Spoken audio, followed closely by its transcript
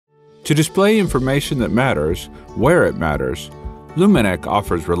To display information that matters, where it matters, LUMINEQ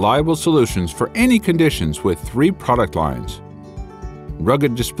offers reliable solutions for any conditions with 3 product lines: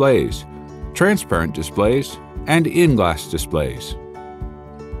 Rugged Displays, Transparent Displays, and In-Glass Displays.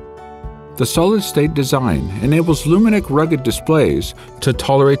 The solid-state design enables LUMINEQ Rugged Displays to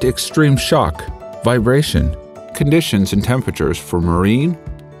tolerate extreme shock, vibration, conditions and temperatures for marine,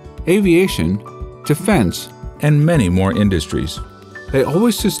 aviation, defense, and many more industries. They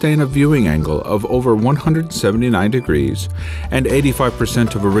always sustain a viewing angle of over 179 degrees and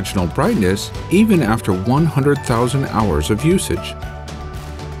 85% of original brightness even after 100,000 hours of usage.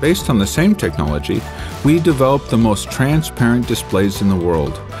 Based on the same technology, we developed the most transparent displays in the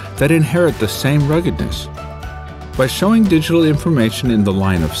world that inherit the same ruggedness. By showing digital information in the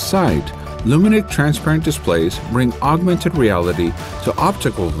line of sight, LUMINEQ Transparent Displays bring augmented reality to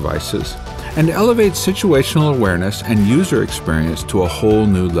optical devices and elevate situational awareness and user experience to a whole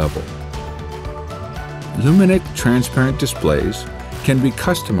new level. LUMINEQ Transparent Displays can be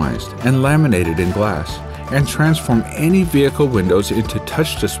customized and laminated in glass and transform any vehicle windows into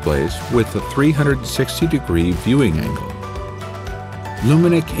touch displays with a 360-degree viewing angle.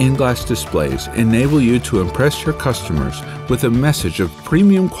 LUMINEQ In-Glass Displays enable you to impress your customers with a message of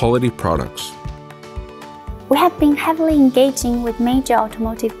premium quality products. We have been heavily engaging with major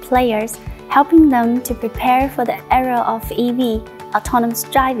automotive players, helping them to prepare for the era of EV, autonomous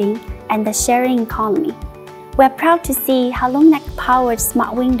driving, and the sharing economy. We are proud to see how LUMINEQ-powered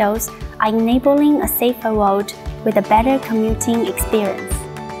smart windows are enabling a safer world with a better commuting experience.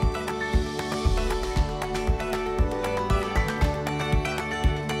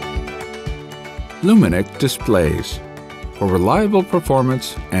 LUMINEQ Displays for reliable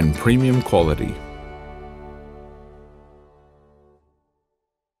performance and premium quality.